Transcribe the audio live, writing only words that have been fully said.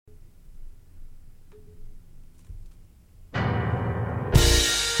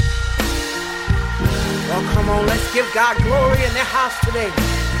on, let's give God glory in the house today.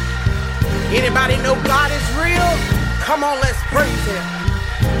 Anybody know God is real? Come on, let's praise Him.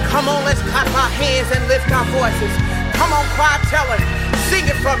 Come on, let's clap our hands and lift our voices. Come on, choir, tell her. Sing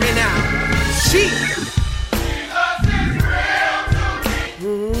it for me now. Jesus is real to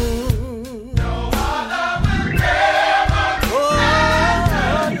me. No other will ever be.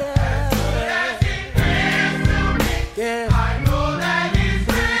 Oh, yeah. As He is to me. Yeah. I know that He's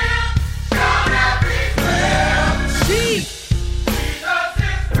real. Shout out He's real. Jesus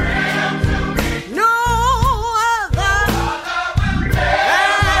is real to me. No other will ever be.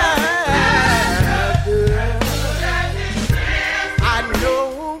 I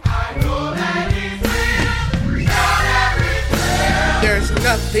know that He's real. Shout out He's real. There's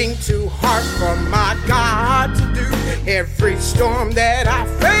nothing too hard for my God to do. Every storm that I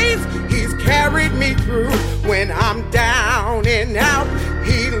face, He's carried me through. When I'm down and out,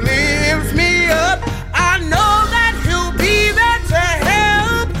 He lifts me up. I know that He'll be there to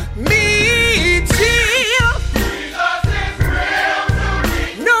help me chill. Jesus is real to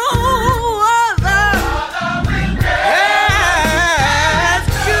me. No other as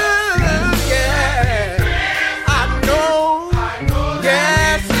good, yeah. I know,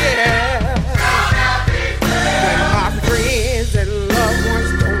 yes, yeah. When my friends and loved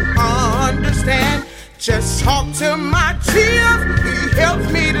ones don't understand, just talk to my tears, He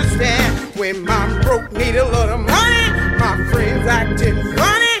helps me to stand. When my broke need a little money, my friends acting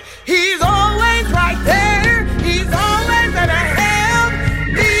funny, He's always right there. He's always there to help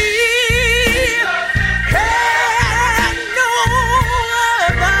me. Hey, no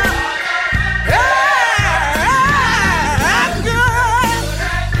other as good.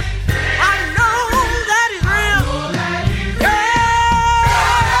 I know that He's real.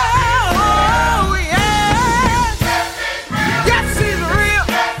 Oh, yes. Yes, He's real.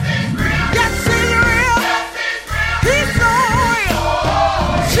 Yes, He's real. He's so real.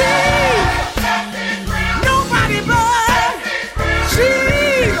 Jesus. Nobody but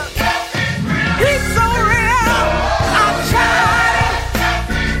Jesus. He's so real. I've tried it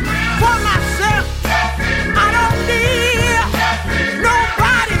for myself. I don't need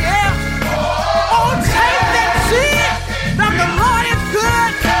nobody else. Oh, taste and see that the Lord is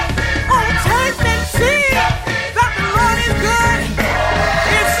good. Oh, taste and see that the Lord is good.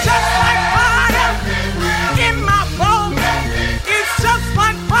 It's just like fire in my bones. It's just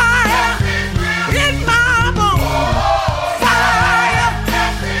like fire in my bones. Fire,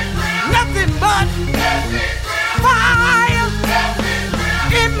 nothing but fire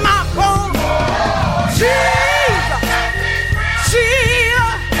in my bones. Jesus,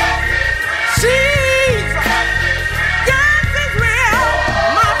 Jesus, Jesus. Yes, it's real.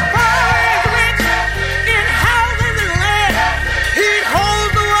 My Father is rich in houses and land. He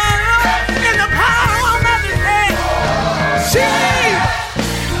holds the world in the palm of His hand. Jesus.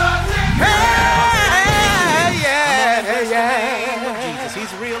 Hey, yeah, yeah. Jesus,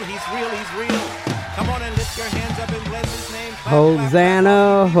 He's real, He's real, He's real. Come on and lift your hands up and bless His name. Clap,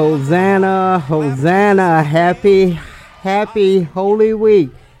 Hosanna, Hosanna, Hosanna. Happy Holy Week.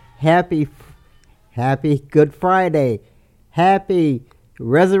 Happy Good Friday. Happy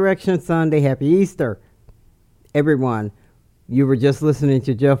Resurrection Sunday. Happy Easter. Everyone, you were just listening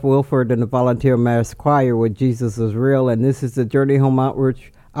to Jeff Wilford and the Volunteer Mass Choir with Jesus is Real, and this is the Journey Home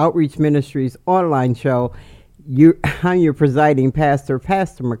Outreach Ministries online show. I'm your presiding pastor,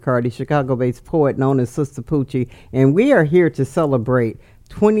 Pastor McCarty, Chicago-based poet known as Sistapoochie, and we are here to celebrate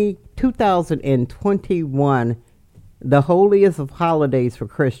 2021, the holiest of holidays for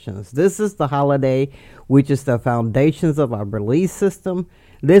Christians. This is the holiday which is the foundations of our belief system.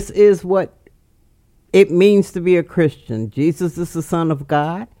 This is what it means to be a Christian. Jesus is the Son of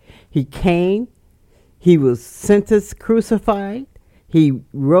God. He came. He was sentenced, crucified. He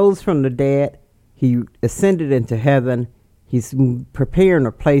rose from the dead. He ascended into heaven. He's preparing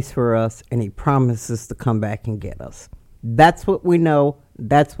a place for us, and He promises to come back and get us. That's what we know.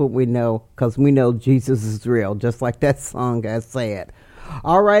 That's what we know, because we know Jesus is real, just like that song has said.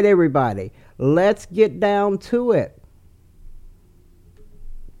 All right, everybody, let's get down to it.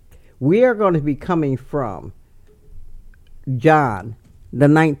 We are going to be coming from John, the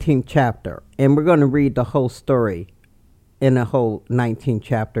 19th chapter, and we're going to read the whole story in the whole 19th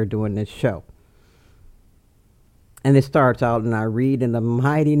chapter during this show. And it starts out, and I read, in the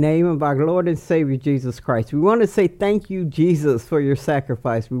mighty name of our Lord and Savior, Jesus Christ. We want to say thank you, Jesus, for your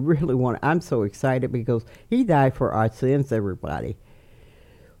sacrifice. We really want to. I'm so excited because He died for our sins, everybody.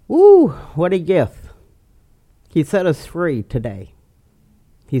 Ooh, what a gift. He set us free today.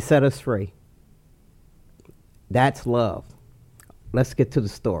 He set us free. That's love. Let's get to the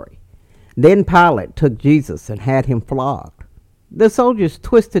story. Then Pilate took Jesus and had him flogged. The soldiers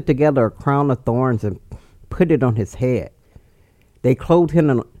twisted together a crown of thorns and put it on his head. They clothed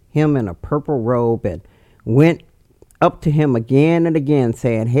him in a purple robe and went up to him again and again,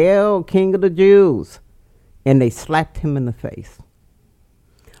 saying, "Hail, King of the Jews!" And they slapped him in the face.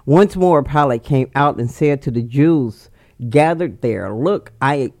 Once more Pilate came out and said to the Jews gathered there, "Look,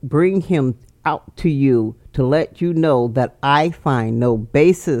 I bring him out to you to let you know that I find no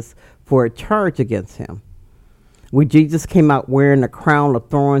basis for a charge against him." When Jesus came out wearing a crown of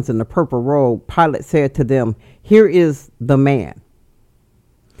thorns and a purple robe, Pilate said to them, "Here is the man."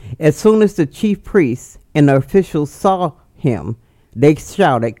 As soon as the chief priests and the officials saw him, they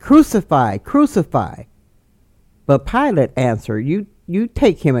shouted, "Crucify, crucify." But Pilate answered, You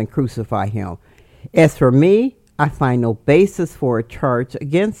take him and crucify him. As for me, I find no basis for a charge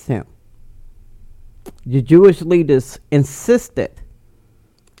against him. The Jewish leaders insisted,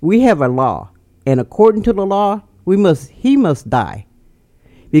 "We have a law, and according to the law, he must die,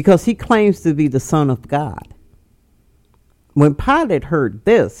 because he claims to be the Son of God." When Pilate heard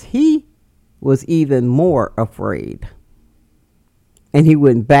this, he was even more afraid. And he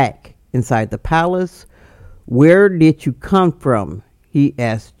went back inside the palace. "Where did you come from?" he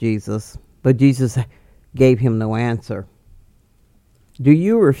asked Jesus. But Jesus gave him no answer. "Do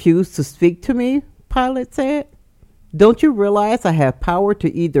you refuse to speak to me?" Pilate said. "Don't you realize I have power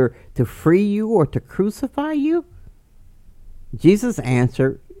to either to free you or to crucify you?" Jesus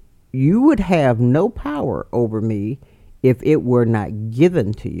answered, "You would have no power over me if it were not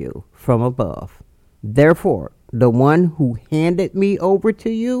given to you from above. Therefore, the one who handed me over to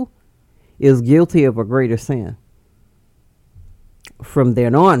you is guilty of a greater sin." From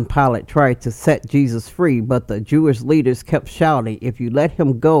then on, Pilate tried to set Jesus free, but the Jewish leaders kept shouting, "If you let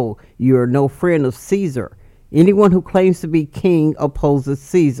him go, you are no friend of Caesar. Anyone who claims to be king opposes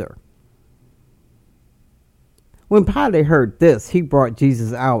Caesar." When Pilate heard this, he brought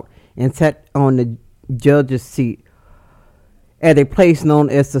Jesus out and sat on the judge's seat at a place known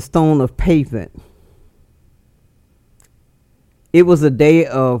as the Stone of Pavement. It was a day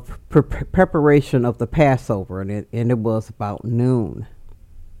of preparation of the Passover, and it was about noon.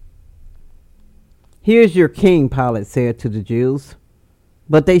 "Here's your king," Pilate said to the Jews.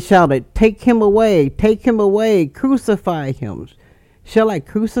 But they shouted, take him away, crucify him." "Shall I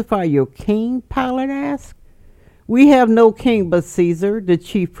crucify your king?" Pilate asked. "We have no king but Caesar," the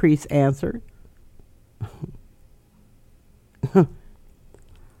chief priest answered.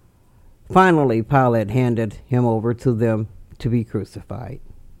 Finally, Pilate handed him over to them to be crucified.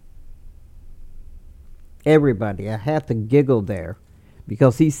 Everybody, I have to giggle there,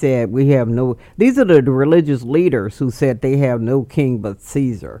 because he said these are the religious leaders who said they have no king but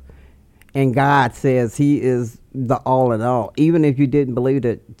Caesar. And God says he is the all in all. Even if you didn't believe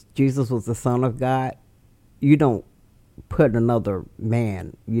that Jesus was the Son of God, you don't put another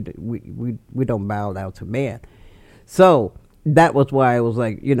man. We don't bow down to man. So that was why it was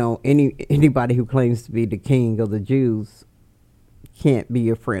like, anybody who claims to be the king of the Jews can't be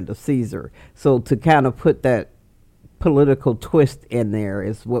a friend of Caesar. So to kind of put that political twist in there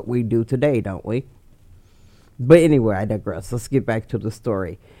is what we do today, don't we? But anyway, I digress. Let's get back to the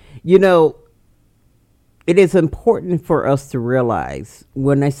story. It is important for us to realize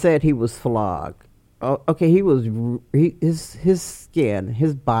when I said he was flogged, his skin,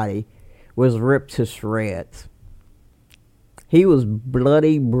 his body was ripped to shreds. He was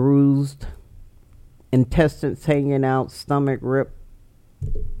bloody, bruised, intestines hanging out, stomach ripped.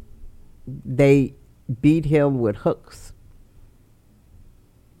 They beat him with hooks.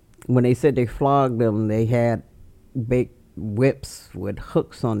 When they said they flogged him, they had big whips with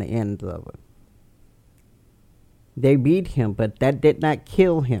hooks on the ends of it. They beat him, but that did not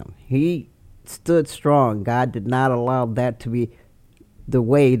kill him. He stood strong. God did not allow that to be the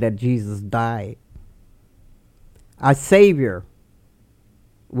way that Jesus died. Our Savior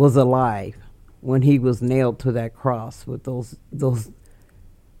was alive when he was nailed to that cross with those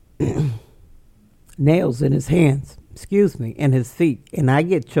nails in his hands, and his feet. And I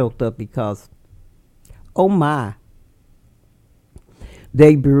get choked up because, oh my,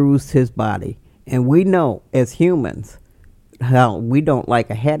 they bruised his body. And we know as humans how we don't like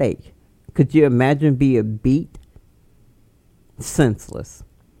a headache. Could you imagine being beat? Senseless.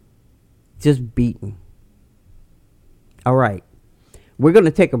 Just beaten. All right. We're going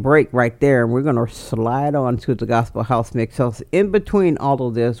to take a break right there, and we're going to slide on to the Gospel House Mix. So in between all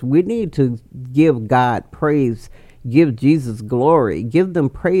of this, we need to give God praise give Jesus glory, give them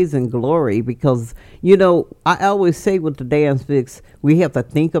praise and glory, because, I always say with the dance mix, we have to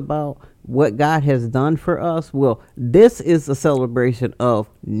think about what God has done for us. Well, this is a celebration of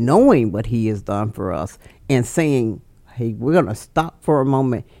knowing what he has done for us and saying, hey, we're going to stop for a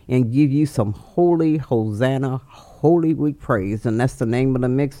moment and give you some holy Hosanna, Holy Week praise. And that's the name of the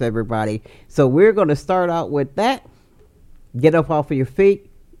mix, everybody. So we're going to start out with that. Get up off of your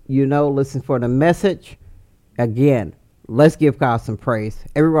feet, listen for the message. Again, let's give God some praise.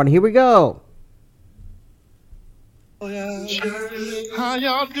 Everyone, here we go. Oh, yeah. How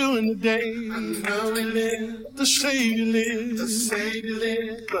y'all doing today? How we live. The Savior lives. The Savior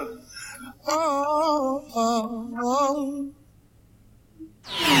lives. Oh.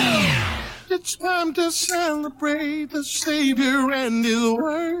 It's time to celebrate the Savior and his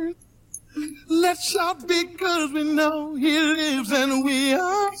word. Let's shout because we know he lives and we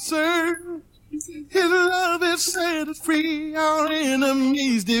are served. His love has set us free, our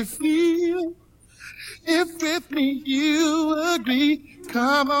enemies defeat. If with me you agree,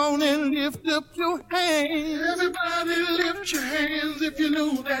 come on and lift up your hands. Everybody lift your hands if you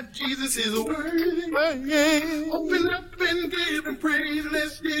know that Jesus is worthy. Open up and give him praise.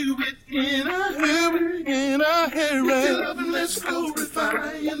 Let's do it in our hurry. If you love him, let's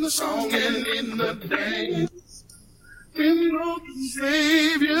glorify in the song and in the dance. We know the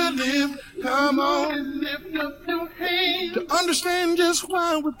Savior lives. Come on and lift up your hands. To understand just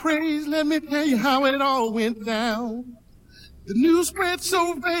why we praise, let me tell you how it all went down. The news spread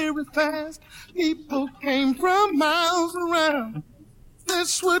so very fast, people came from miles around.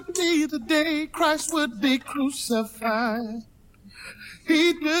 This would be the day Christ would be crucified.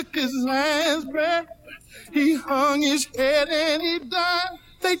 He took his last breath, he hung his head and he died.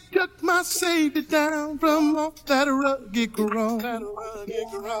 They took my Savior down from off that rugged cross.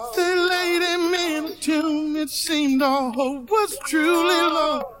 They laid him in a tomb. It seemed all hope was truly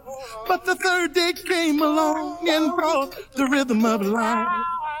lost. But the third day came along and brought the rhythm of life.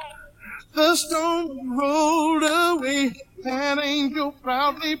 The stone rolled away. That angel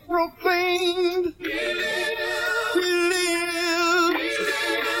proudly proclaimed, He lives.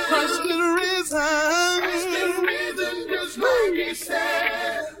 Christ is risen. Just like he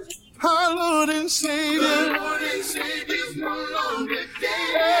said. Our Lord and Savior. Is no longer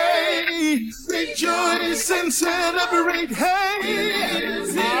dead. Hey, rejoice and celebrate. Hey,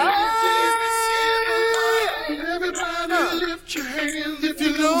 everybody lift your hands if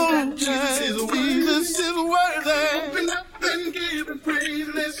you know that Jesus is worthy. Open up and give him praise.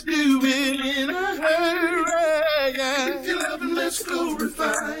 Let's do it in a hurry. If you love him, let's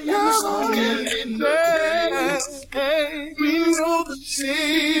glorify in the song and in the dance. Hey, we know the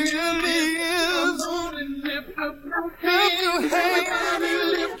Savior lives. On and lift up your hands. Everybody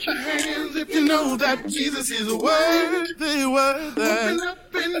lift your hands if you know that Jesus is worthy. Open up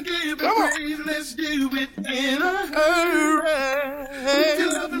and give him praise. Let's do it in a hurry. If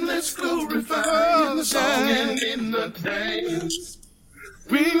you love him, let's glorify in the song and in the dance.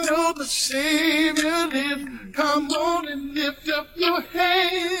 We know the Savior lives. Come on and lift up your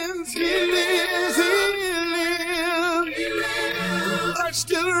hands. He lives, he lives. Christ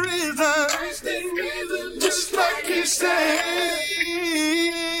still risen, just like he said.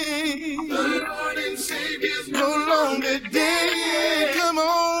 The Lord and Savior's no longer dead. Come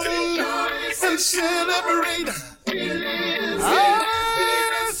on and celebrate. He lives,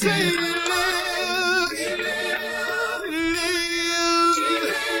 say he lives.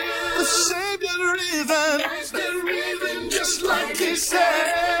 The Savior risen, just like he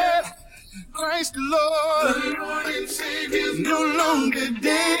said. Christ the Lord and Savior no longer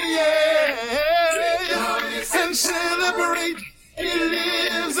dead. And celebrate, he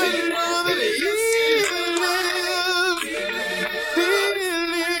lives and know that he lives. He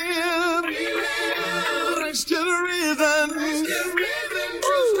lives. Christ the risen,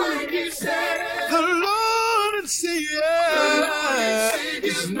 just like he said. The Lord and Savior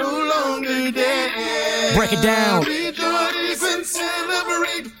is no longer dead. Break it down. Rejoice and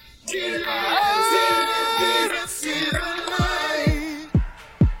celebrate.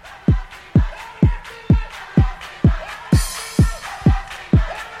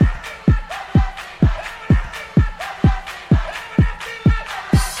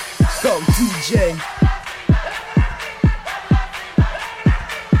 Go DJ.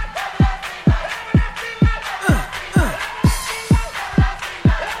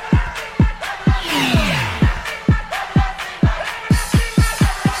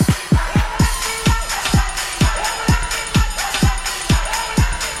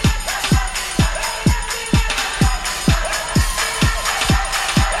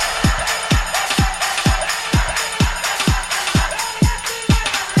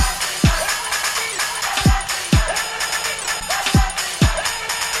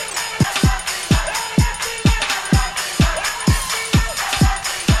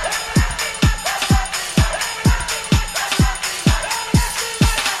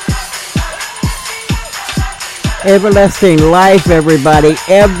 Everlasting life, everybody.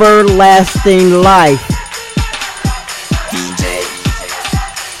 Everlasting life. DJ.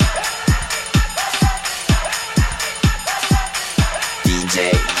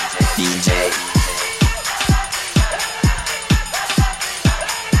 DJ. DJ.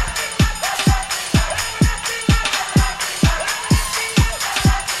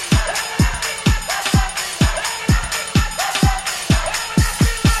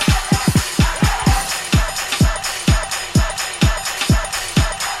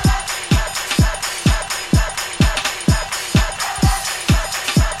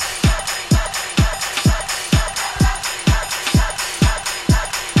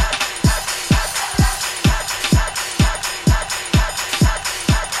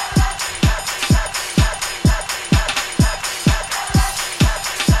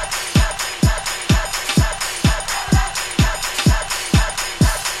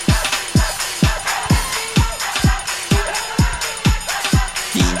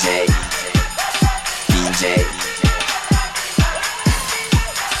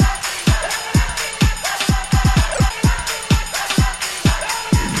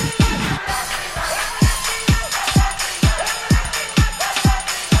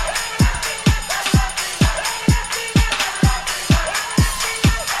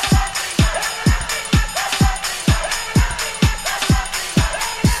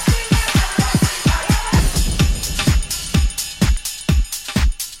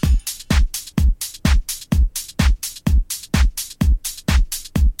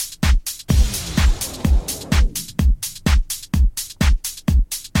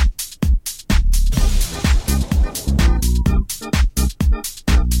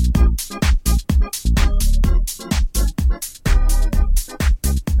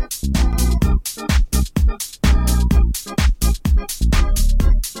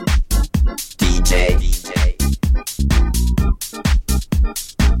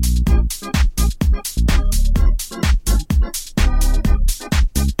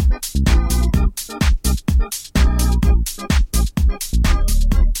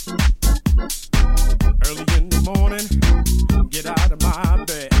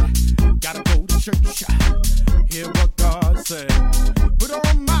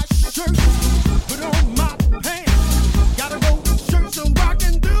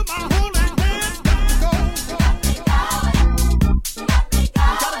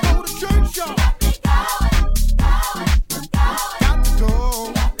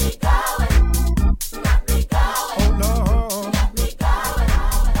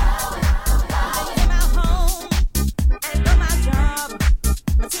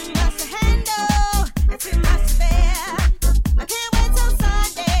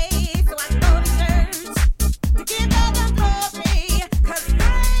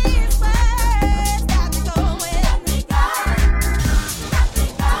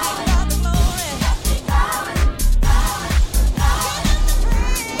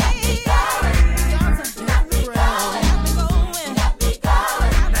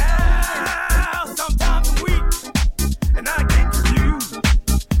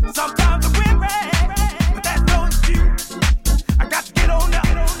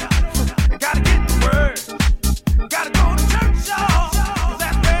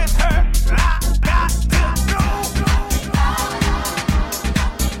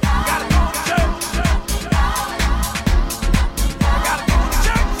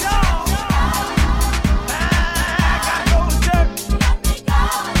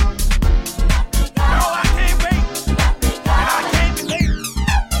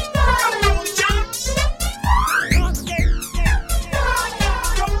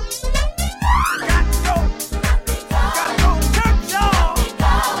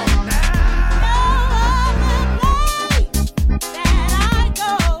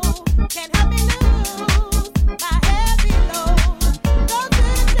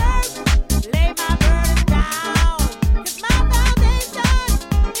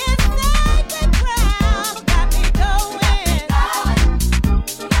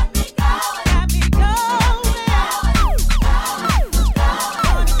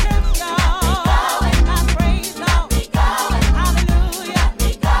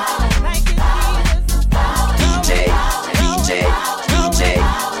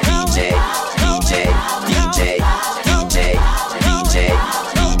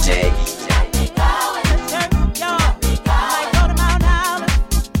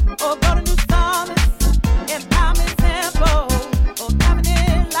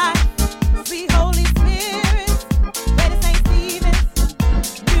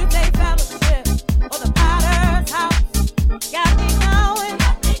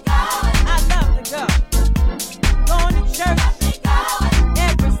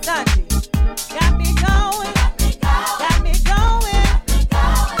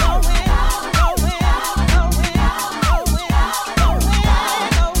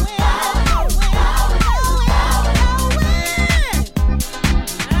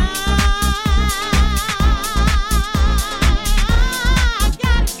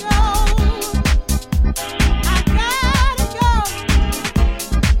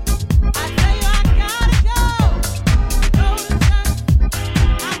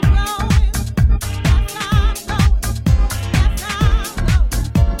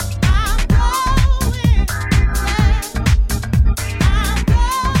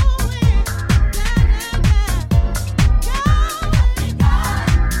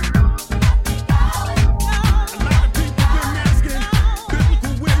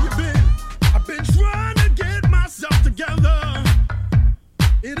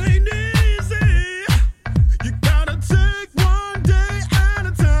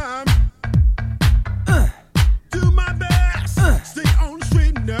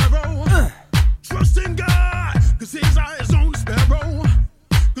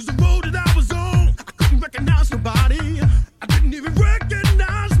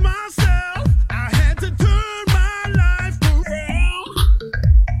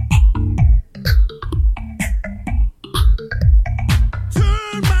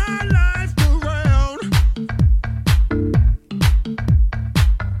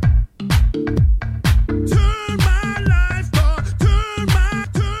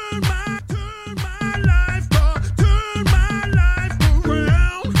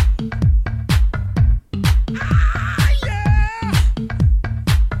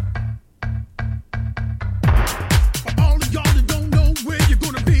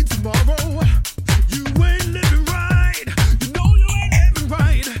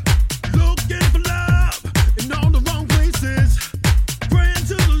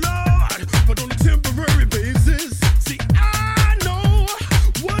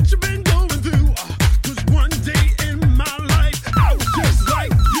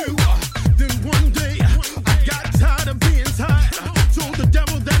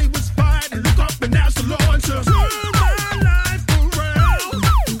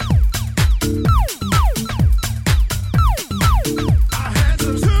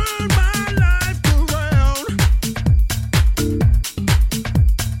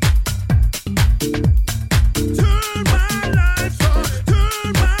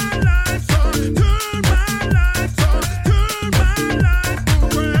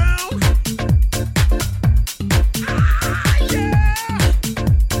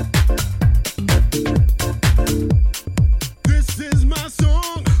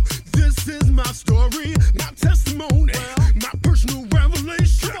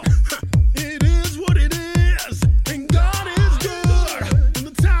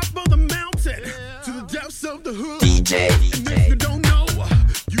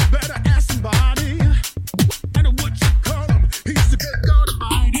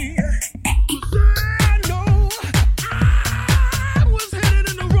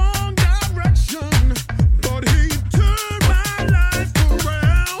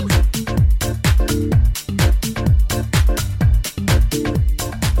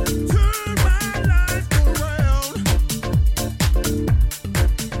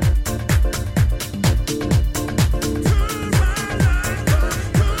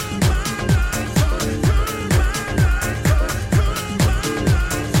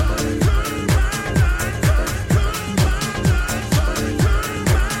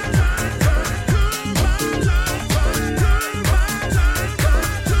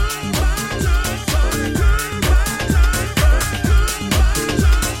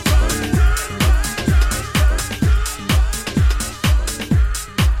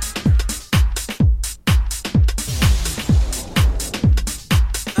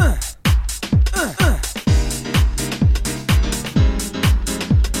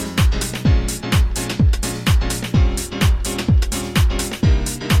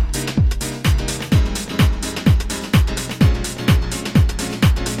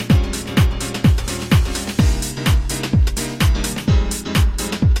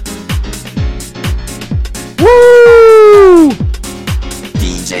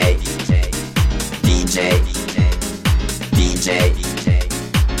 DJ, DJ, DJ.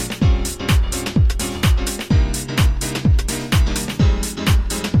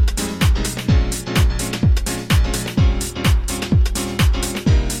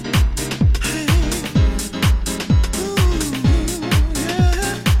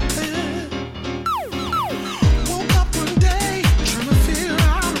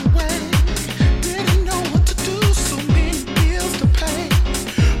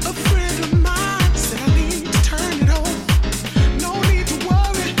 No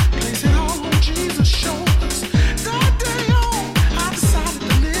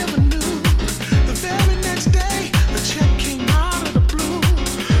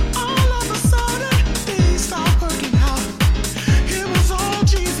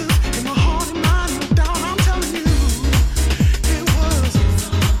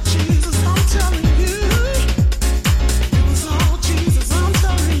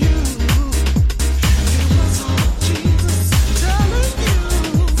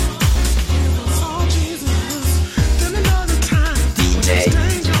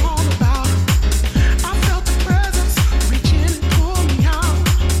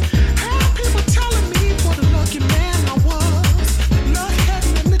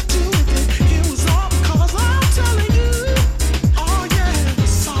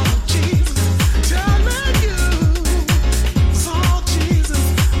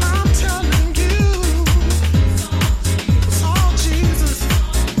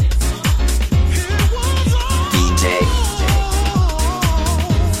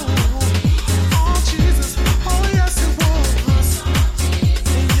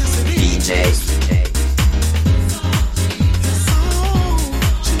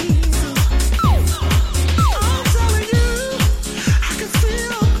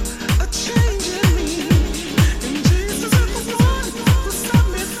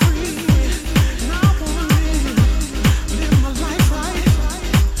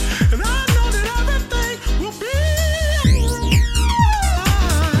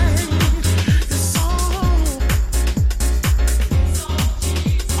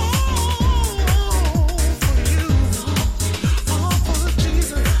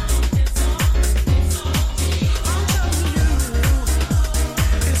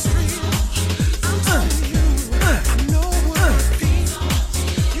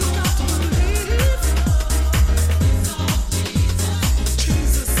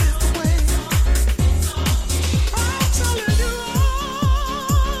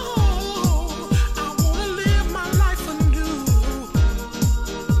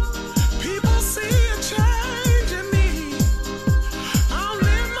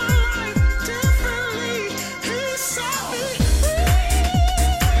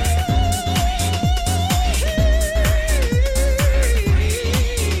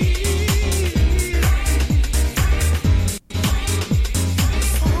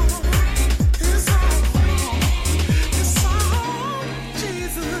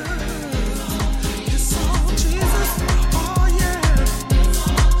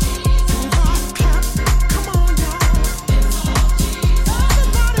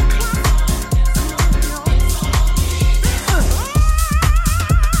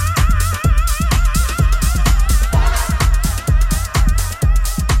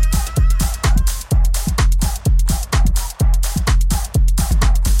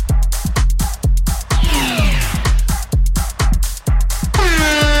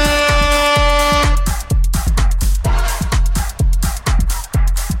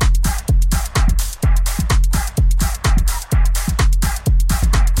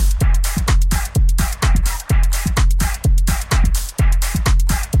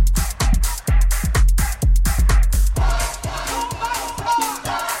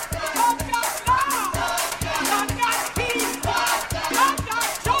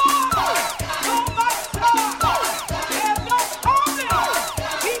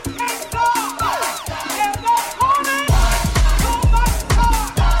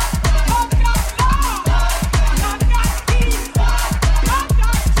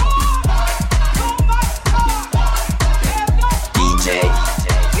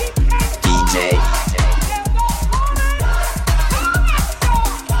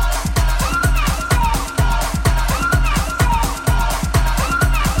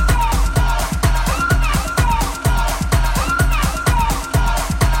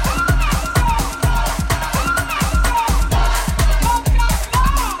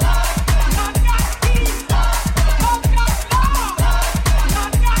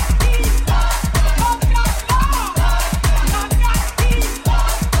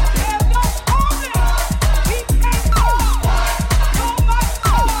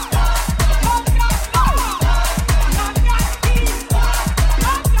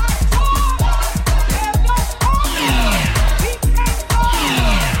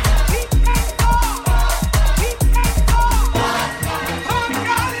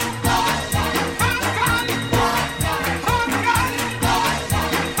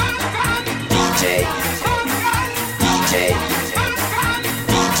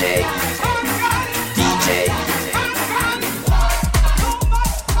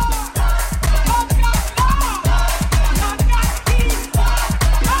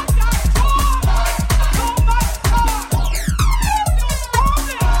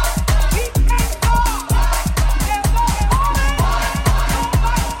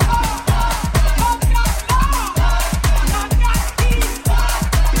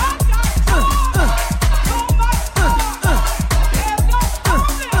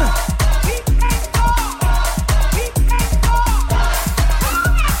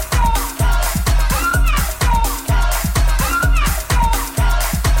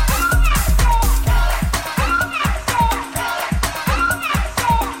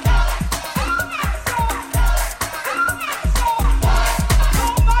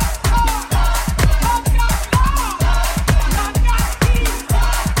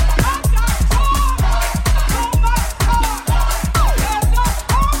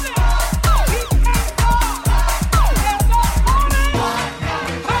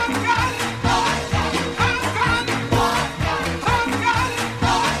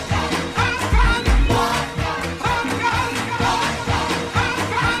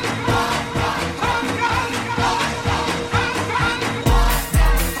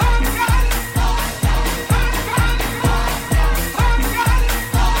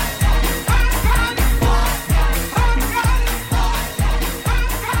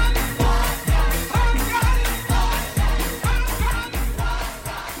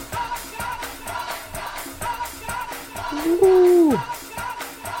Ooh.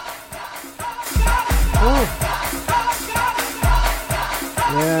 Oh.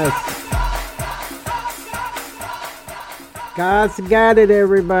 Yes. God's got it,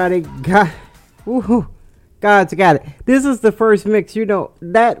 everybody. Woohoo. God's got it. This is the first mix. You know,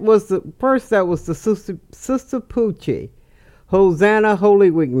 that was the Sistapoochie Hosanna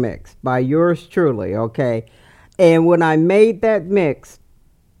Holy Week mix by yours truly, okay? And when I made that mix,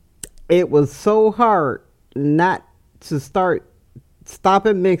 it was so hard not to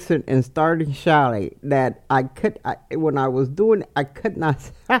stopping mixing and starting shouting that when I was doing it, I could not,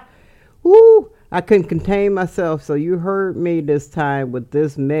 I couldn't contain myself. So you heard me this time with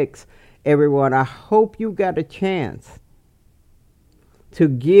this mix. Everyone, I hope you got a chance to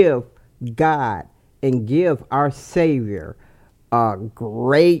give God and give our Savior a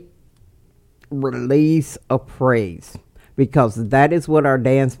great release of praise, because that is what our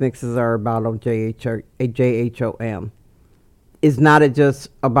dance mixes are about on JHOM. It's not just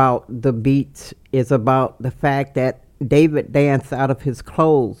about the beats. It's about the fact that David danced out of his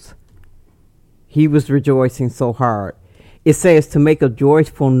clothes. He was rejoicing so hard. It says to make a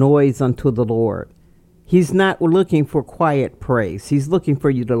joyful noise unto the Lord. He's not looking for quiet praise. He's looking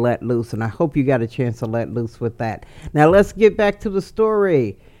for you to let loose. And I hope you got a chance to let loose with that. Now let's get back to the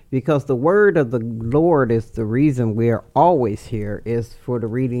story, because the word of the Lord is the reason we are always here, is for the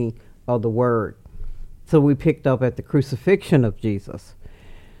reading of the word. So we picked up at the crucifixion of Jesus.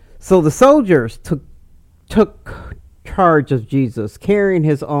 So the soldiers took charge of Jesus, carrying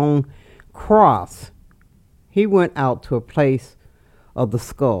his own cross. He went out to a place of the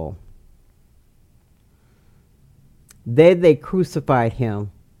skull. There they crucified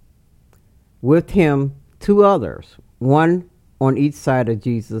him. With him, 2 others, one on each side of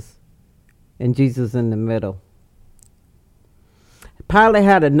Jesus, and Jesus in the middle. Pilate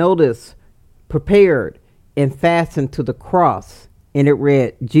had a notice prepared and fastened to the cross, and it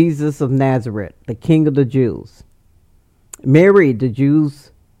read, Jesus of Nazareth, the King of the Jews. Many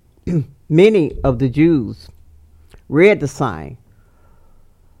of the Jews read the sign,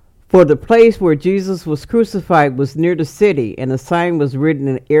 for the place where Jesus was crucified was near the city, and the sign was written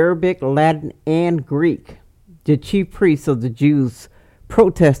in Arabic, Latin, and Greek. The chief priests of the Jews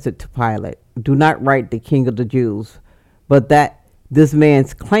protested to Pilate, do not write the King of the Jews, but that this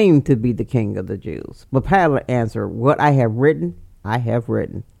man's claimed to be the King of the Jews. But Pilate answered, what I have written, I have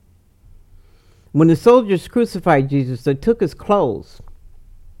written. When the soldiers crucified Jesus, they took his clothes,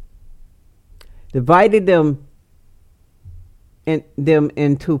 divided them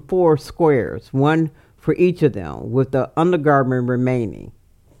into 4 squares, one for each of them, with the undergarment remaining.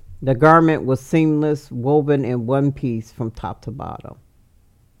 The garment was seamless, woven in one piece from top to bottom.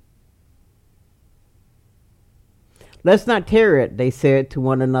 Let's not tear it, they said to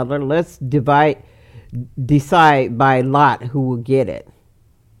one another. Let's decide by lot who will get it.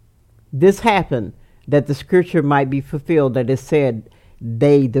 This happened that the scripture might be fulfilled, that it said,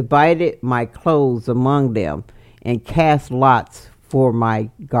 they divided my clothes among them and cast lots for my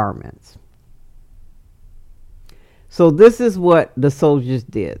garments. So this is what the soldiers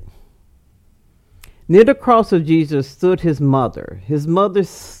did. Near the cross of Jesus stood his mother's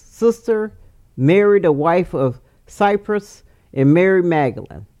sister, Mary, the wife of Cyprus, and Mary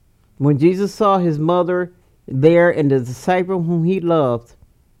Magdalene. When Jesus saw his mother there and the disciple whom he loved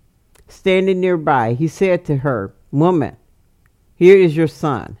standing nearby, he said to her, woman, here is your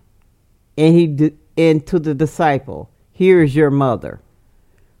son. And to the disciple, here is your mother.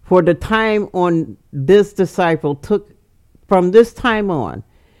 For the time on this disciple took, from this time on,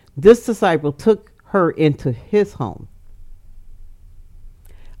 this disciple took her into his home.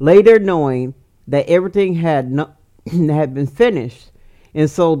 Later, knowing that everything had been finished, and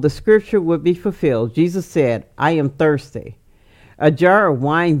so the scripture would be fulfilled, Jesus said, I am thirsty. A jar of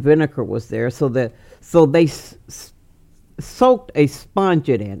wine vinegar was there, so they soaked a sponge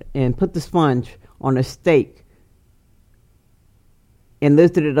in it and put the sponge on a stake and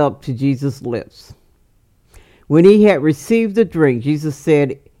lifted it up to Jesus' lips. When he had received the drink, Jesus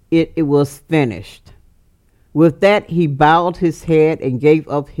said, it was finished. With that, he bowed his head and gave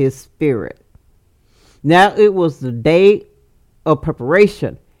up his spirit. Now it was the day of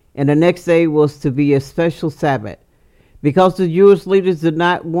preparation, and the next day was to be a special Sabbath. Because the Jewish leaders did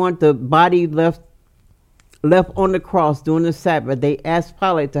not want the body left on the cross during the Sabbath, they asked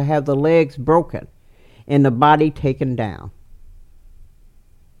Pilate to have the legs broken and the body taken down.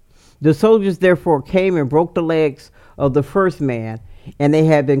 The soldiers therefore came and broke the legs of the first man, and that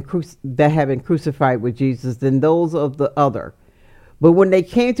had been crucified with Jesus, than those of the other. But when they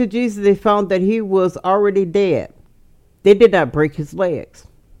came to Jesus, they found that he was already dead. They did not break his legs.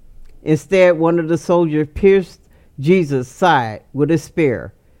 Instead, one of the soldiers pierced Jesus' side with a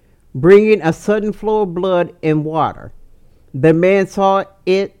spear, bringing a sudden flow of blood and water. The man saw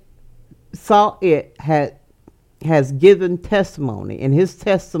it has given testimony, and his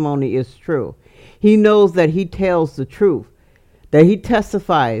testimony is true. He knows that he tells the truth, that he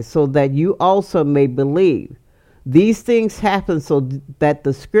testifies so that you also may believe. These things happen so that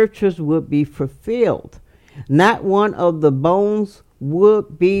the scriptures would be fulfilled. Not one of the bones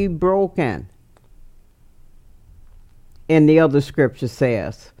would be broken. And the other scripture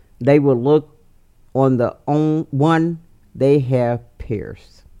says, they will look on the one they have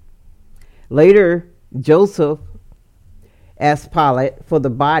pierced. Later, Joseph asked Pilate for the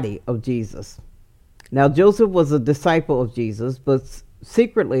body of Jesus. Now, Joseph was a disciple of Jesus, but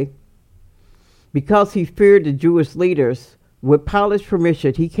secretly, because he feared the Jewish leaders, with Pilate's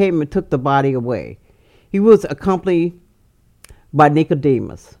permission, he came and took the body away. He was accompanied by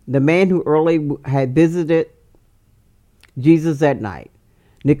Nicodemus, the man who earlier had visited Jesus that night.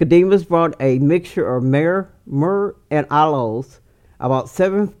 Nicodemus brought a mixture of myrrh and aloes, about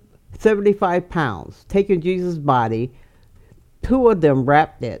 75 pounds. Taking Jesus' body, 2 of them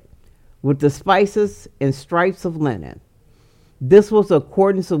wrapped it with the spices and stripes of linen. This was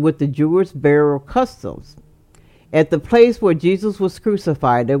according with the Jewish burial customs. At the place where Jesus was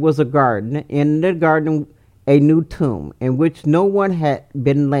crucified, there was a garden. In the garden, a new tomb in which no one had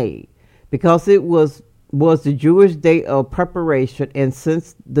been laid, because it was the Jewish day of preparation, and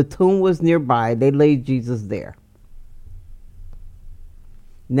since the tomb was nearby, they laid Jesus there.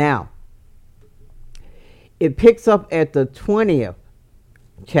 Now, it picks up at the 20th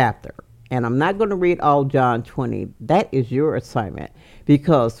chapter, and I'm not going to read all John 20. That is your assignment,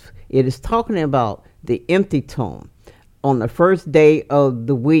 because it is talking about the empty tomb. On the first day of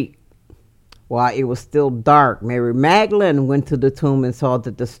the week, while it was still dark, Mary Magdalene went to the tomb and saw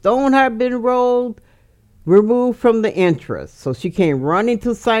that the stone had been removed from the entrance. So she came running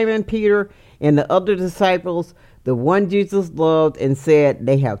to Simon Peter and the other disciples, the one Jesus loved, and said,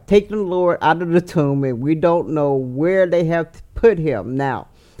 they have taken the Lord out of the tomb, and we don't know where they have put him. Now,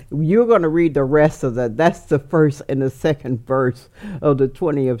 you're going to read the rest of that. That's the first and the second verse of the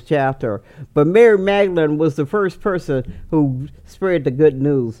 20th chapter. But Mary Magdalene was the first person who spread the good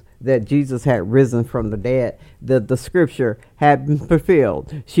news that Jesus had risen from the dead, that the scripture had been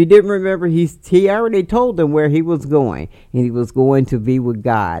fulfilled. She didn't remember he already told them where he was going, and he was going to be with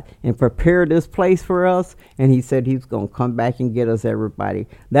God and prepare this place for us, and he said he's going to come back and get us, everybody.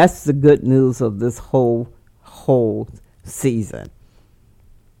 That's the good news of this whole season.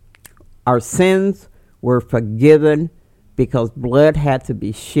 Our sins were forgiven because blood had to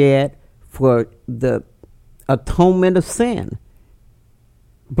be shed for the atonement of sin.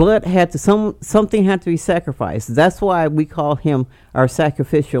 Blood had to, something had to be sacrificed. That's why we call him our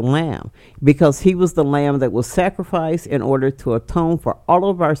sacrificial lamb, because he was the lamb that was sacrificed in order to atone for all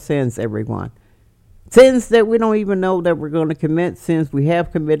of our sins, everyone. Sins that we don't even know that we're going to commit, sins we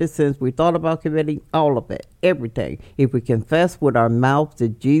have committed, sins we thought about committing, all of it, everything. If we confess with our mouth to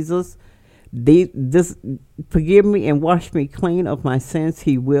Jesus, this forgive me and wash me clean of my sins,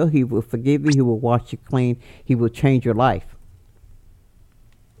 he will forgive you, he will wash you clean, he will change your life.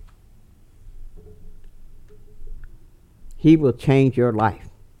 He will change your life.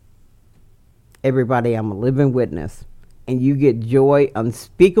 Everybody, I'm a living witness. And you get joy,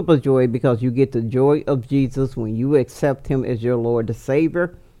 unspeakable joy, because you get the joy of Jesus when you accept him as your Lord and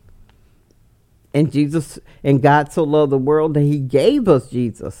Savior. And God so loved the world that he gave us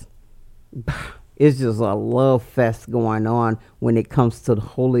Jesus. It's just a love fest going on when it comes to the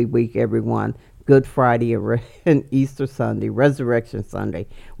Holy Week, everyone. Good Friday and Easter Sunday, Resurrection Sunday,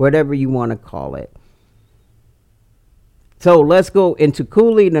 whatever you want to call it. So let's go into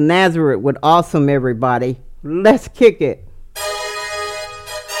Cooley the Nazareth with Awesome, everybody. Let's kick it.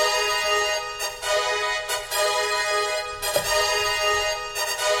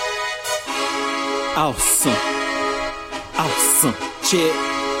 Awesome. Awesome. Check.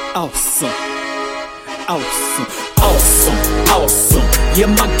 Awesome. Awesome. Awesome. Awesome. Yeah,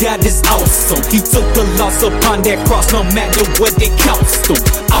 my God is awesome. He took the loss upon that cross, no matter what it cost him.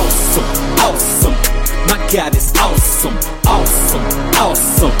 Awesome. Awesome. My God is awesome. Awesome.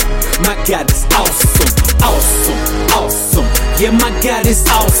 Awesome. My God is awesome. Awesome. Awesome. Yeah, my God is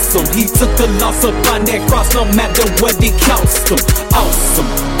awesome. He took the loss upon that cross, no matter what it cost him. Awesome.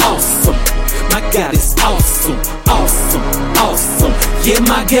 Awesome. My God is awesome. Awesome. Awesome. Yeah,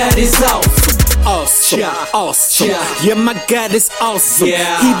 my God is awesome. awesome, awesome. Yeah, my God is awesome. He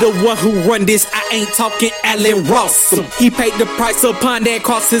the one who run this. I ain't talking Alan Rossum. He paid the price upon that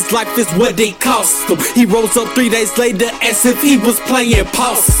cross. His life is what it cost him. He rose up 3 days later as if he was playing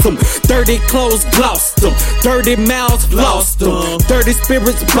possum. Dirty clothes glossed him. Dirty mouths lost him. Dirty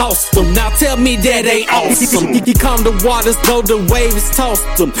spirits bossed him. Now tell me that ain't awesome. He calmed the waters though the waves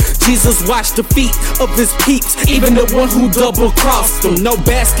tossed him. Jesus washed the feet of his peeps, even the one who double crossed him. No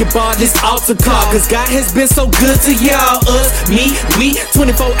basketball, this altar call, cause God has been so good to y'all. Us, me, we,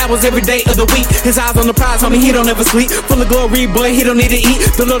 24 hours every day of the week. His eyes on the prize, homie, he don't ever sleep. Full of glory, boy, he don't need to eat.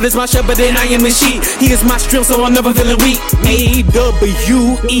 The Lord is my shepherd and I am his sheep. He is my strength, so I'm never feeling weak.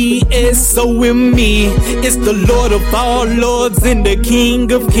 AWESOME. It's the Lord of all lords and the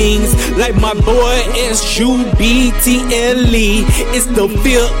King of kings. Like my boy SUBTLE. It's the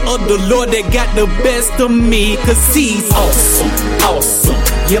fear of the Lord that got the best of me. Cause he's awesome, awesome.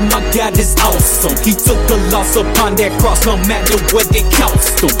 Yeah, my God is awesome. He took the loss upon that cross, no matter what it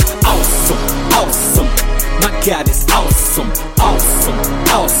cost him. Awesome, awesome. My God is awesome, awesome,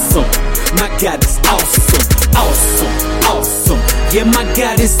 awesome. My God is awesome, awesome, awesome. Yeah, my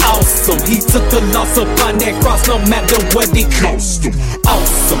God is awesome. He took the loss upon that cross, no matter what it cost him.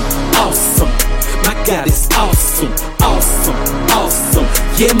 Awesome, awesome. My God is awesome, awesome, awesome.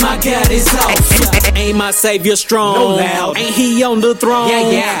 Yeah, my God is awesome. Ain't my savior strong? No loud. Ain't he on the throne?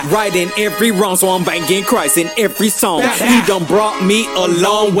 Yeah. Right in every wrong, so I'm banking Christ in every song. He done brought me a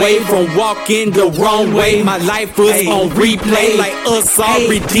long way from walking the wrong way. My life was on replay like a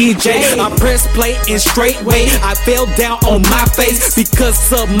sorry DJ. I pressed play in straight way. I fell down on my face because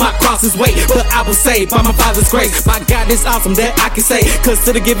of my cross's weight. But I was saved by my Father's grace. My God is awesome, that I can say.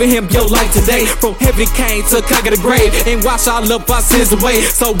 Consider giving him your life today. From heaven came to conquer the grave and wash all of our sins away,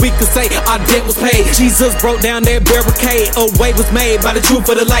 so we could say our debt was paid. Jesus broke down that barricade. A way was made by the truth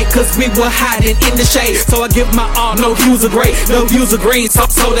of the light, cause we were hiding in the shade. So I give my all, no hues of gray, no hues of green. So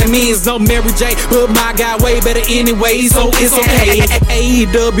that means no Mary J, but my God way better anyway, so it's okay.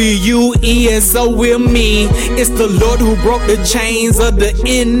 AWESOME. It's the Lord who broke the chains of the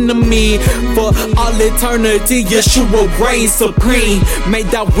enemy. For all eternity, Yeshua reigns supreme. May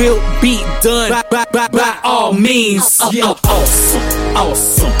thy will be done by all means. Yeah, awesome,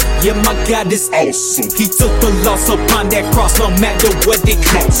 awesome. Yeah, my God is awesome. He took the loss upon that cross, no matter what it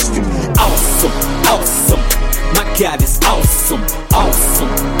cost him. Awesome, awesome. My God is awesome, awesome,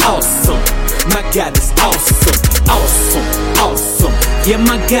 awesome. My God is awesome, awesome, awesome. Yeah,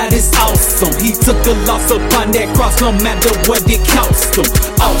 my God is awesome. He took the loss upon that cross, no matter what it cost him.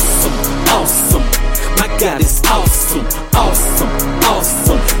 Awesome, awesome. My God is awesome, awesome,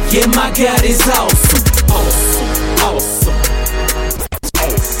 awesome. Yeah, my God is awesome, awesome, awesome.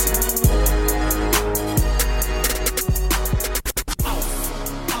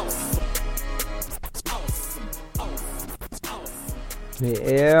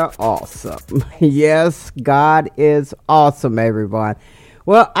 Yeah, awesome. Yes, God is awesome, everyone.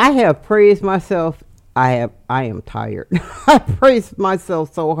 Well, I have praised myself. I am tired. I praised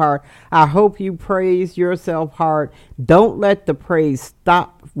myself so hard. I hope you praise yourself hard. Don't let the praise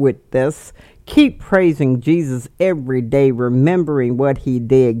stop with this. Keep praising Jesus every day, remembering what he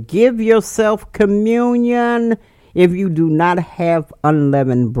did. Give yourself communion. If you do not have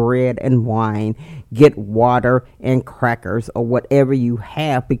unleavened bread and wine, get water and crackers or whatever you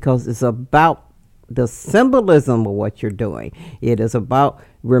have, because it's about the symbolism of what you're doing. It is about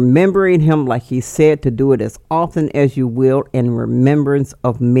remembering him, like he said, to do it as often as you will in remembrance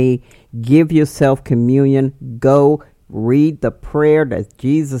of me. Give yourself communion. Go read the prayer that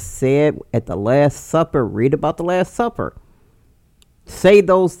Jesus said at the Last Supper. Read about the Last Supper. Say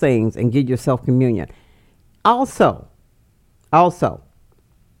those things and give yourself communion. Also,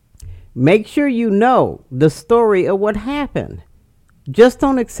 make sure you know the story of what happened. Just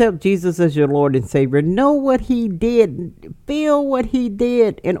don't accept Jesus as your Lord and Savior. Know what he did. Feel what he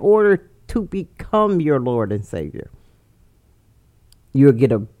did in order to become your Lord and Savior. You'll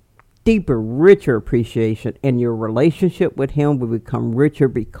get a deeper, richer appreciation, and your relationship with him will become richer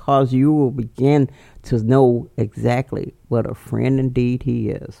because you will begin to know exactly what a friend indeed he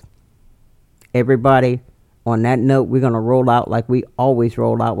is. Everybody, on that note, we're going to roll out like we always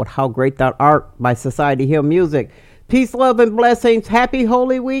roll out with How Great Thou Art by Society Hill Music. Peace, love, and blessings. Happy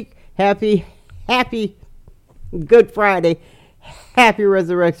Holy Week. Happy Good Friday. Happy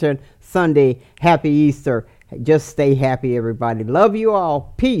Resurrection Sunday. Happy Easter. Just stay happy, everybody. Love you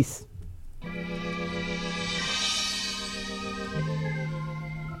all. Peace.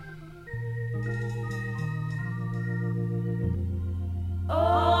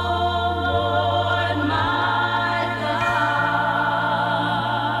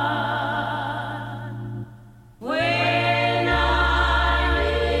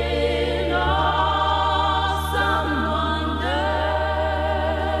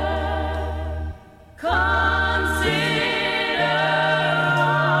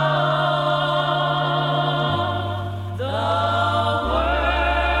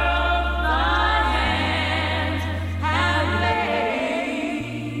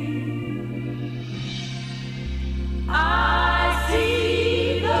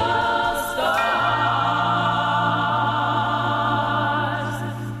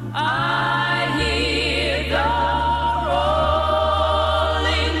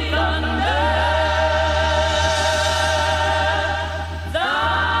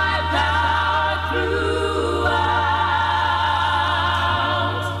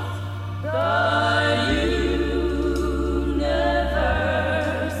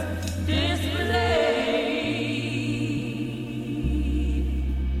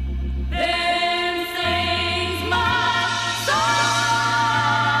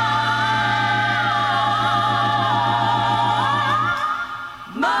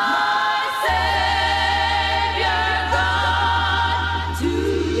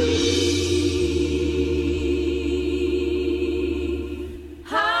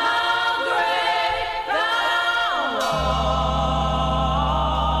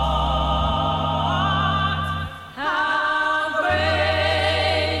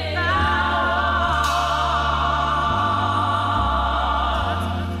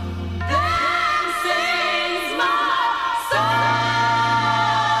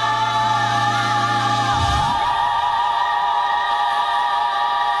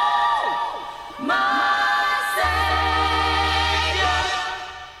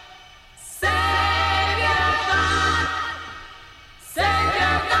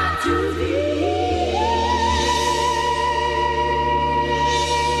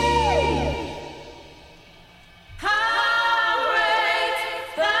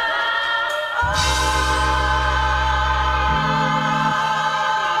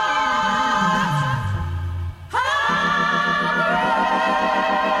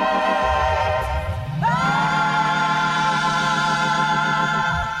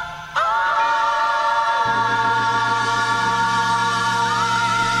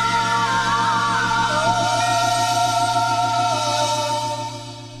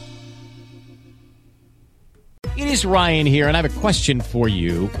 It is Ryan here, and I have a question for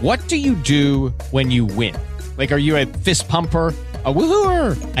you. What do you do when you win? Like, are you a fist pumper, a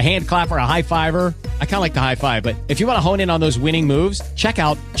woohooer, a hand clapper, a high fiver? I kind of like the high five, but if you want to hone in on those winning moves, check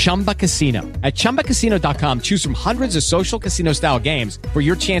out Chumba Casino. At ChumbaCasino.com, choose from hundreds of social casino-style games for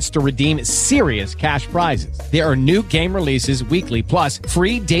your chance to redeem serious cash prizes. There are new game releases weekly, plus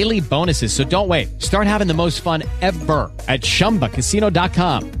free daily bonuses. So don't wait. Start having the most fun ever at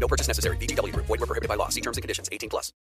ChumbaCasino.com. No purchase necessary. VGW Group. Void where prohibited by law. See terms and conditions. 18+.